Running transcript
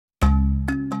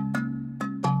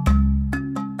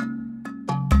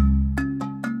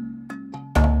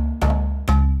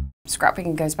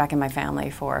Scrapbooking goes back in my family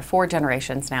for 4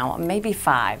 generations now, maybe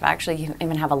 5. I actually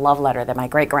even have a love letter that my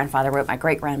great-grandfather wrote my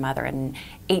great-grandmother in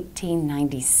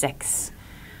 1896,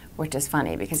 which is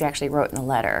funny because he actually wrote in the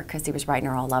letter because he was writing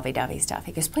her all lovey-dovey stuff.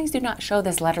 He goes, please do not show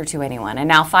this letter to anyone. And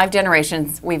now 5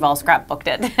 generations, we've all scrapbooked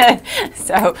it.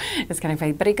 So it's kind of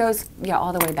funny. But it goes, yeah,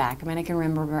 all the way back. I mean, I can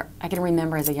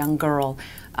remember as a young girl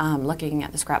looking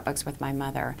at the scrapbooks with my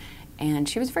mother. And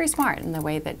she was very smart in the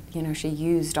way that, you know, she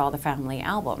used all the family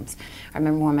albums. I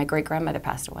remember when my great-grandmother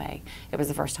passed away, it was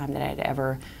the first time that I had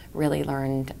ever really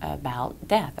learned about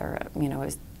death, or, you know, it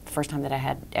was the first time that I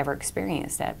had ever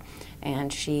experienced it.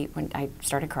 And when I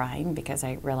started crying because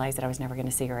I realized that I was never going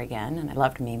to see her again, and I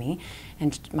loved Mimi.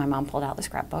 And my mom pulled out the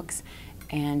scrapbooks,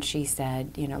 and she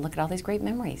said, you know, look at all these great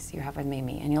memories you have with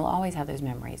Mimi, and you'll always have those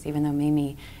memories, even though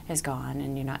Mimi is gone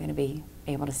and you're not going to be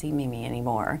able to see Mimi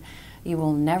anymore. You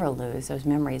will never lose those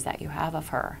memories that you have of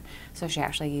her. So she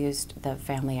actually used the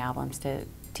family albums to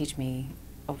teach me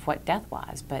of what death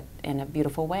was, but in a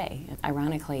beautiful way.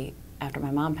 Ironically, after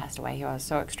my mom passed away, who I was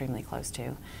so extremely close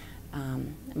to,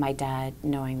 my dad,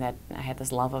 knowing that I had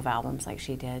this love of albums like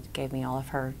she did, gave me all of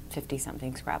her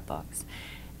 50-something scrapbooks.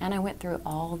 And I went through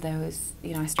all those,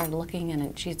 you know, I started looking,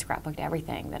 and she had scrapbooked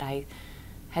everything that I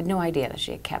had no idea that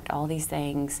she had kept, all these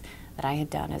things that I had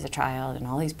done as a child, and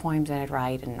all these poems that I'd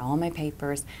write, and all my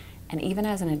papers. And even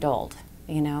as an adult,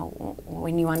 you know,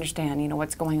 when you understand, you know,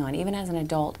 what's going on, even as an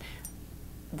adult,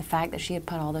 the fact that she had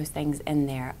put all those things in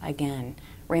there, again,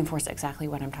 reinforced exactly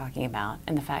what I'm talking about.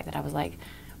 And the fact that I was like,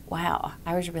 wow,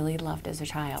 I was really loved as a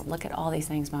child. Look at all these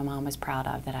things my mom was proud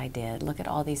of that I did. Look at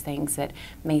all these things that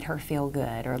made her feel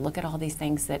good. Or look at all these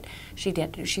things that she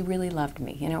did. She really loved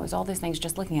me. You know, it was all these things,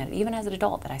 just looking at it, even as an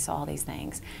adult, that I saw all these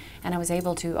things. And I was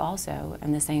able to also,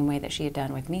 in the same way that she had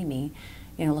done with Mimi,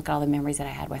 you know, look at all the memories that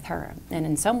I had with her. And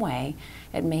in some way,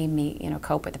 it made me, you know,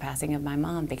 cope with the passing of my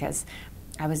mom, because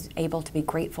I was able to be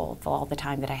grateful for all the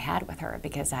time that I had with her,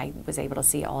 because I was able to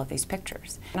see all of these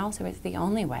pictures. And also, it's the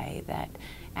only way that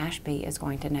Ashby is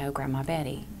going to know Grandma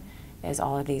Betty, is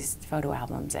all of these photo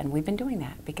albums. And we've been doing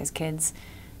that because kids,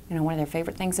 you know, one of their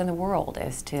favorite things in the world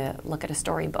is to look at a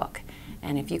storybook.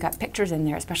 And if you've got pictures in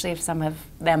there, especially if some of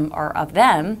them are of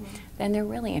them, then they're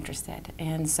really interested.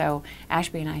 And so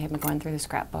Ashby and I have been going through the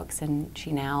scrapbooks, and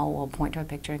she now will point to a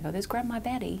picture and go, "There's Grandma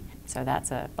Betty." So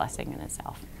that's a blessing in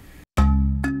itself.